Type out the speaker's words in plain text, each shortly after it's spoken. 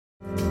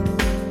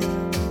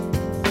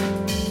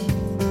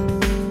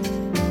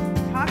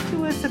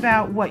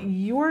about what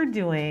you're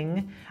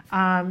doing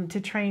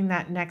to train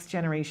that next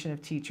generation of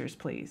teachers,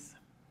 please.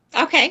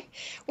 Okay.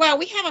 Well,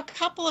 we have a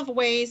couple of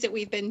ways that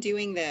we've been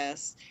doing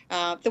this.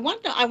 The one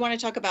that I want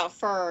to talk about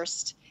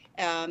first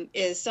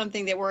is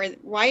something that we're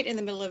right in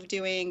the middle of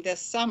doing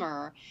this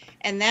summer,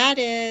 and that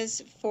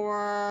is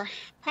for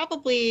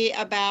probably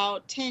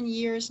about 10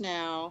 years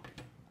now,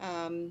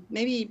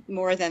 maybe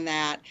more than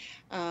that.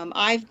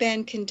 I've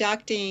been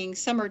conducting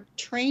summer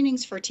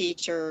trainings for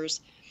teachers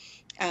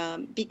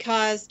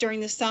because during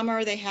the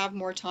summer they have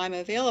more time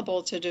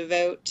available to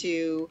devote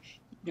to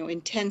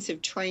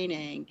intensive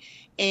training.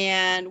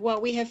 And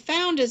what we have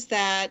found is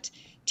that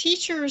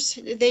teachers,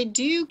 they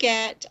do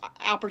get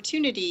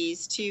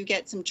opportunities to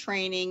get some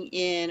training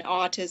in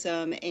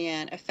autism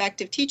and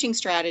effective teaching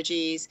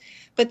strategies,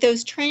 but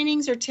those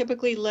trainings are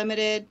typically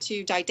limited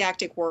to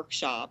didactic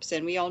workshops,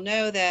 and we all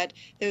know that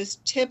those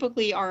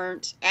typically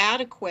aren't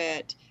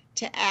adequate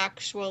to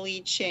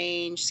actually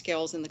change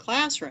skills in the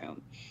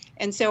classroom.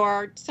 And so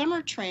our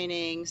summer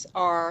trainings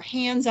are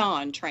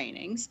hands-on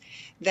trainings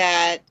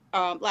that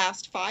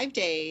last 5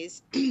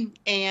 days,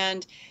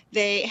 and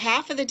they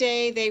half of the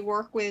day they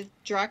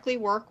directly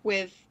work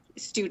with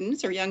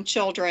students or young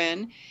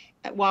children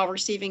while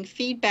receiving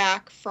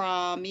feedback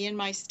from me and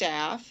my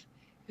staff,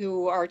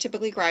 who are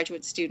typically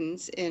graduate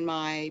students in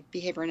my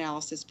behavior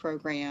analysis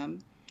program.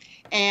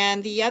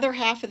 And the other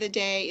half of the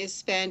day is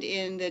spent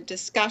in the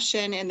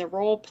discussion and the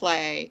role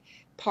play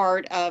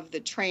part of the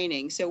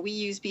training. So we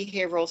use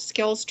behavioral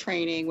skills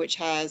training, which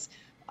has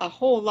a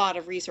whole lot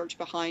of research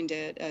behind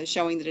it,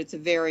 showing that it's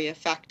very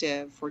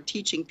effective for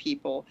teaching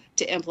people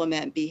to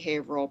implement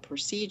behavioral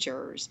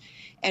procedures.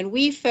 And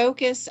we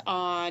focus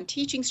on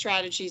teaching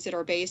strategies that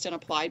are based on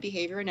applied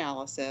behavior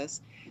analysis.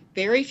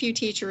 Very few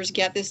teachers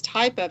get this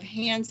type of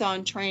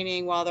hands-on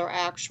training while they're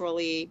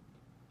actually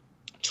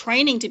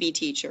training to be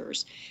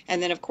teachers.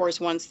 And then of course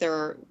once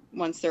they're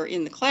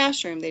in the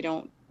classroom, they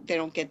don't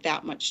get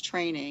that much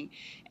training.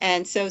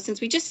 And so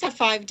since we just have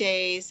 5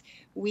 days,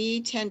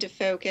 we tend to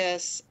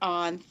focus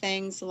on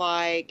things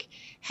like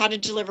how to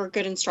deliver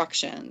good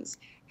instructions,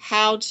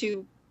 how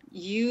to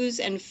use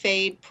and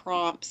fade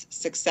prompts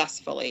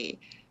successfully,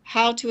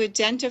 how to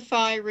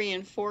identify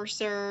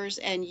reinforcers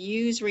and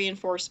use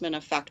reinforcement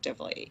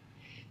effectively,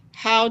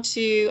 how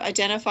to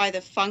identify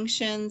the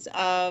functions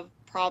of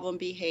problem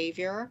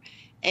behavior,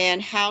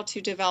 and how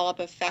to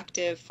develop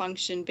effective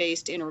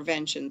function-based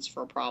interventions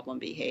for problem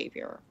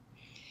behavior.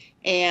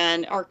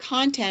 And our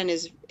content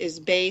is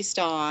based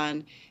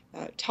on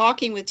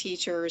talking with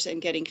teachers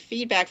and getting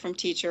feedback from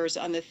teachers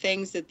on the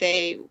things that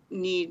they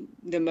need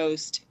the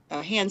most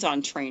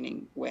hands-on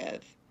training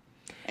with.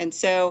 And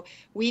so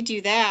we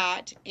do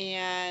that,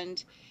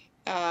 and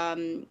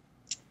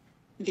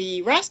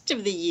the rest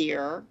of the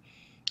year,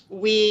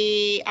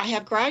 I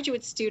have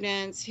graduate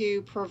students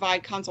who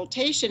provide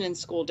consultation in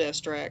school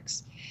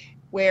districts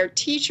where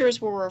teachers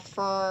will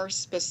refer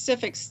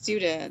specific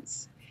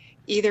students,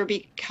 either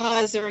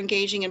because they're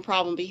engaging in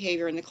problem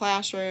behavior in the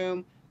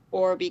classroom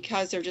or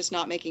because they're just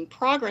not making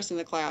progress in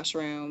the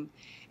classroom.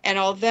 And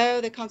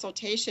although the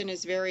consultation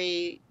is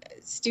very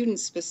student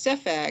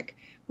specific,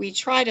 we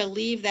try to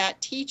leave that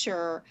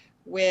teacher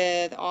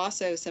with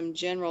also some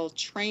general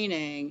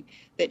training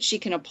that she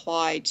can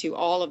apply to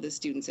all of the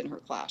students in her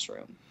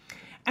classroom.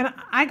 And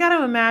I got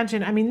to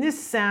imagine, I mean, this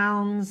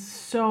sounds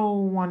so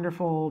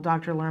wonderful,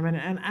 Dr. Lerman.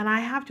 And I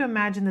have to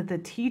imagine that the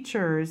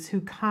teachers who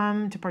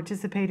come to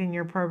participate in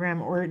your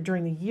program or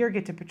during the year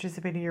get to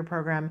participate in your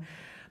program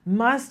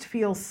must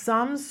feel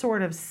some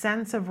sort of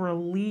sense of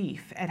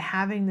relief at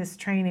having this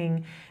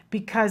training,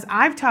 because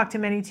I've talked to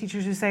many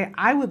teachers who say,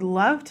 I would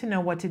love to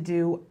know what to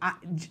do.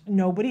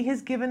 Nobody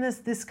has given us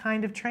this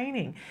kind of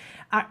training.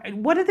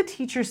 What do the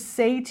teachers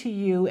say to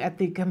you at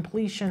the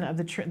completion of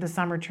the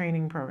summer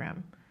training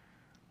program?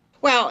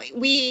 Well,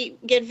 we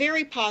get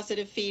very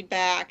positive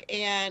feedback,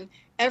 and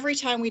every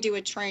time we do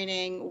a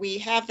training, we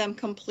have them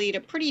complete a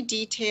pretty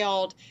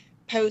detailed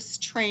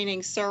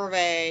post-training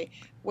survey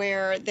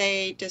where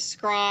they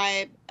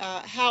describe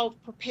how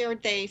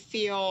prepared they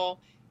feel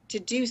to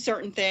do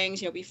certain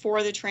things,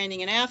 before the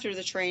training and after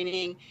the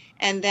training.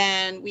 And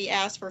then we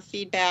ask for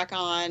feedback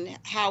on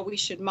how we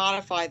should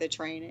modify the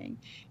training.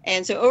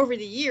 And so over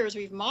the years,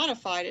 we've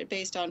modified it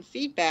based on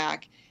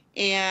feedback.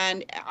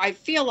 And I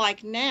feel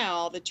like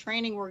now the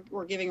training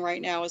we're giving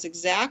right now is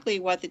exactly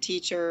what the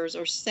teachers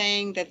are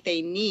saying that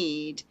they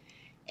need,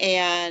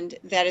 and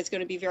that it's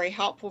going to be very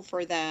helpful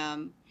for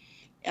them,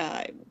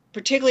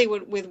 particularly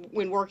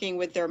when working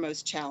with their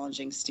most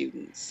challenging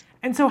students.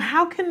 And so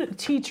how can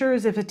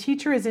teachers, if a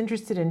teacher is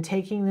interested in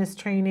taking this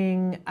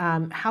training,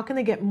 how can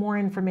they get more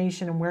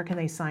information and where can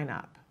they sign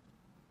up?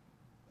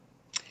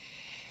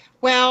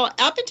 Well,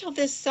 up until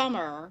this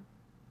summer,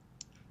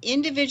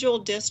 individual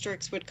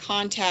districts would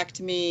contact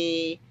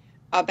me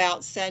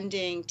about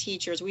sending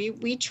teachers.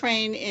 We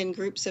train in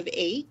groups of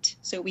 8,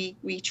 so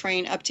we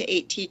train up to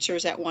 8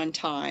 teachers at one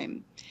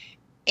time,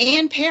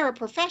 and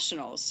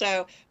paraprofessionals.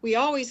 So we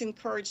always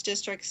encourage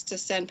districts to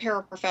send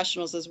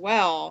paraprofessionals as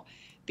well,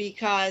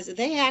 because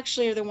they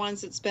actually are the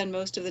ones that spend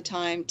most of the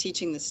time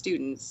teaching the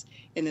students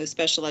in those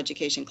special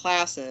education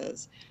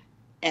classes.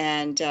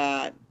 And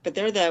but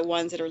they're the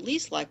ones that are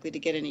least likely to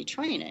get any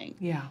training.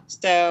 Yeah.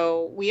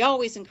 So we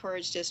always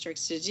encourage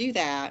districts to do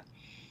that.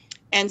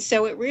 And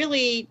so it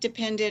really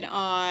depended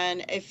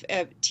on if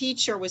a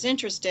teacher was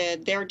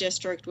interested, their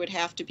district would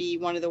have to be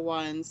one of the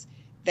ones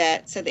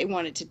that said they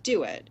wanted to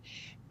do it.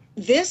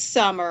 This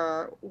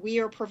summer, we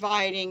are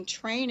providing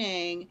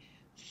training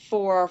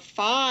for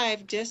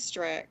 5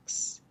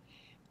 districts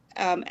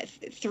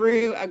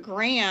through a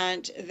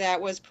grant that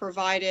was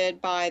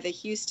provided by the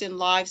Houston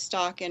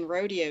Livestock and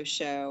Rodeo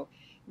Show.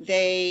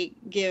 They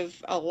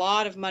give a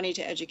lot of money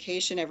to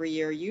education every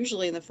year,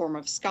 usually in the form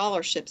of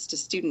scholarships to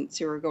students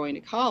who are going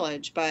to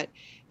college, but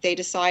they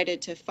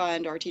decided to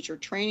fund our teacher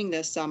training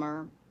this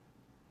summer.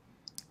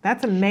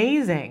 That's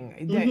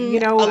amazing.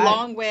 Mm-hmm.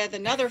 Along with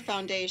another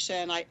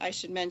foundation, I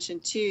should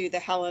mention too,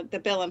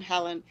 the Bill and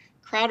Helen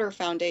Crowder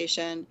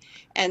Foundation.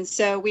 And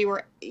so we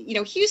were,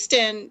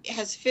 Houston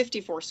has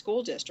 54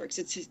 school districts.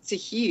 It's a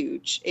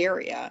huge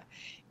area.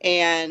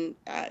 And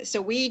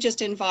so we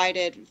just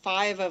invited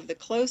 5 of the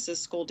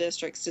closest school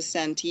districts to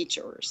send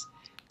teachers.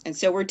 And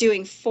so we're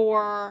doing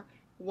 4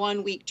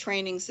 one-week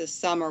trainings this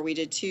summer. We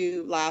did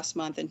 2 last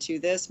month and 2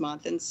 this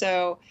month. And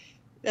so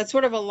that's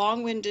sort of a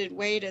long-winded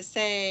way to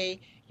say,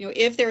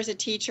 if there's a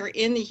teacher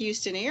in the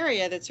Houston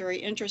area that's very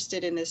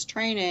interested in this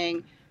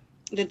training,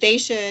 that they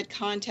should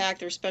contact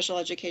their special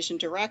education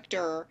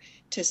director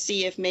to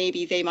see if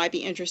maybe they might be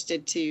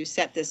interested to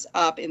set this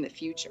up in the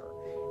future.